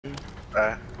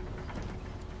Ah.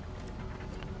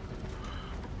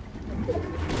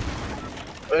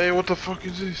 Hey, what the fuck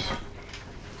is this?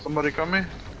 Somebody coming?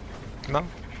 No.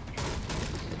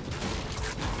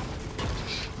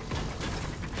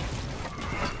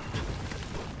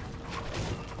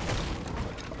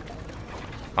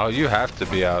 Oh, you have to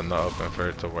be out in the open for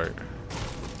it to work.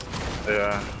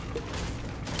 Yeah.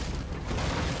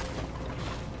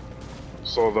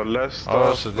 So the less stuff.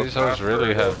 Oh, so these hoes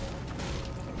really have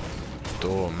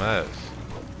dual mats.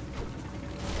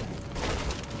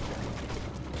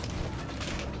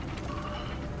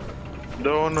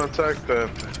 Don't attack that.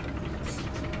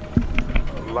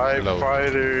 Live Hello.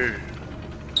 fighter.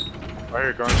 I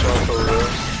hear gunshots over there.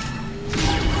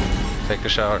 Take a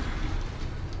shower.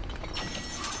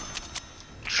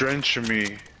 Drench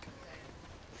me.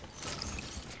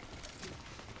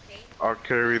 I'll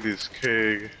carry this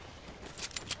keg.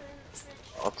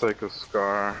 I'll take a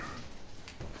scar.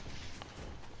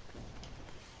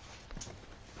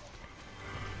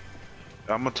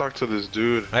 I'm gonna talk to this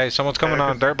dude. Hey, someone's coming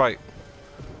on a dirt bike.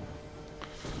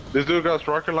 This dude got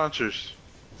rocket launchers.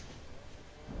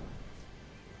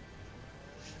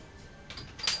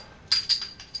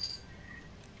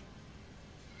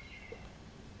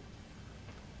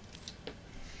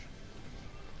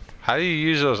 How do you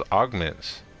use those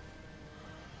augments?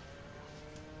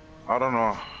 I don't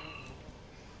know.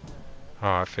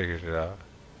 Oh, I figured it out.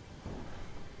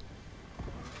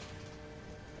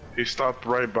 He stopped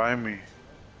right by me.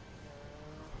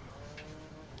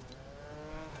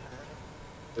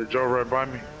 They drove right by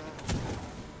me.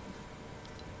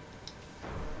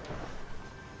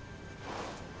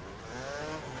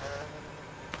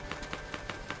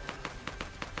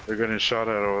 They're getting shot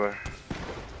at over there.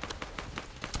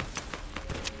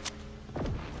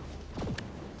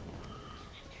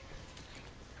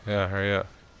 Yeah, hurry up.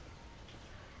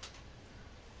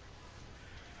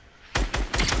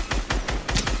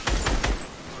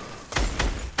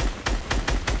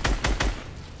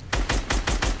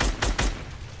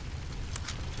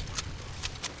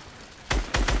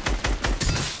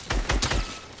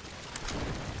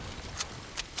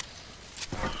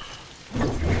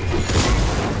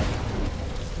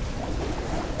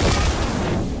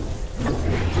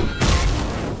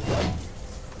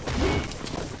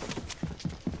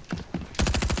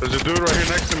 There's a dude right here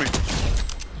next to me.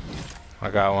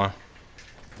 I got one.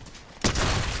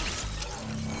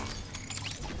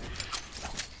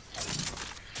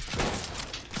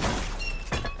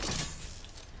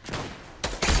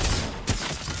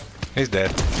 He's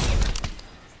dead.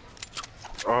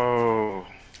 Oh.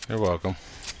 You're welcome.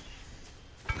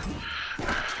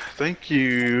 Thank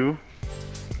you.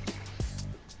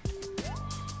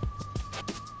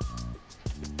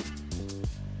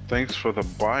 Thanks for the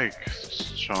bike,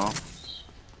 chumps.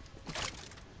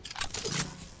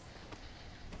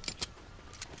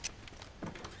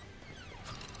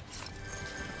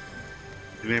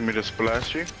 You need me to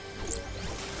splash you?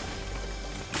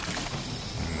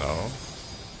 No.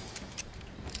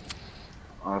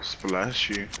 I'll splash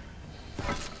you.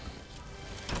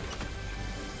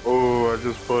 Oh, I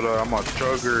just put I'm a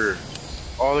chugger.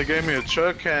 Oh, they gave me a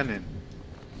chug cannon.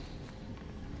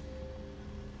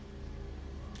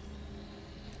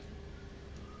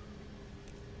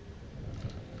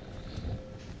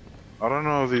 I don't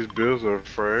know if these bills are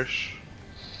fresh.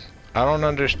 I don't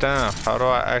understand. How do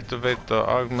I activate the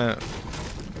augment?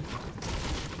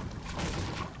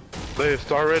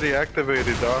 It's already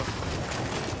activated, dog.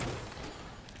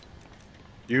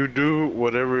 You do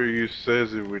whatever you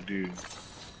says it would do.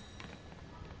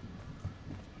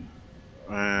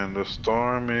 And the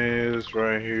storm is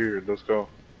right here. Let's go.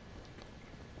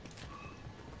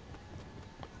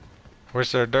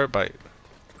 Where's their dirt bike?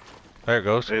 There it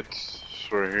goes. It's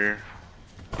right here.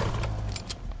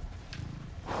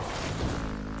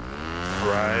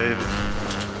 Ride.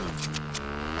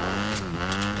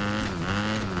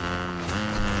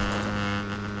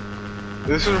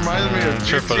 This reminds me of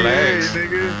Triple GTA, X.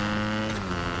 nigga.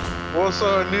 What's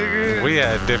up, nigga? We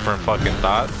had different fucking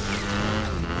thoughts.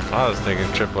 I was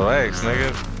thinking Triple X,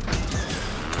 nigga.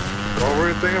 What were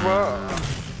you thinking about?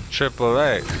 Triple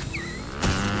X.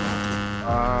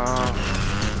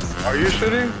 Are you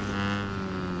shooting?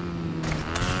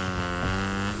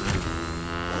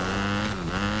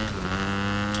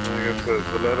 Nigga says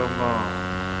to let him know.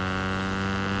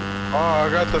 Oh, I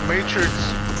got the Matrix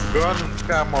gun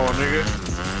camo, nigga.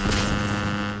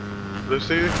 Let's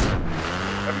see.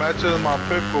 It matches my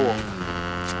pit bull.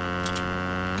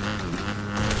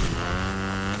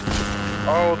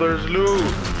 Oh, there's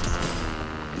loot.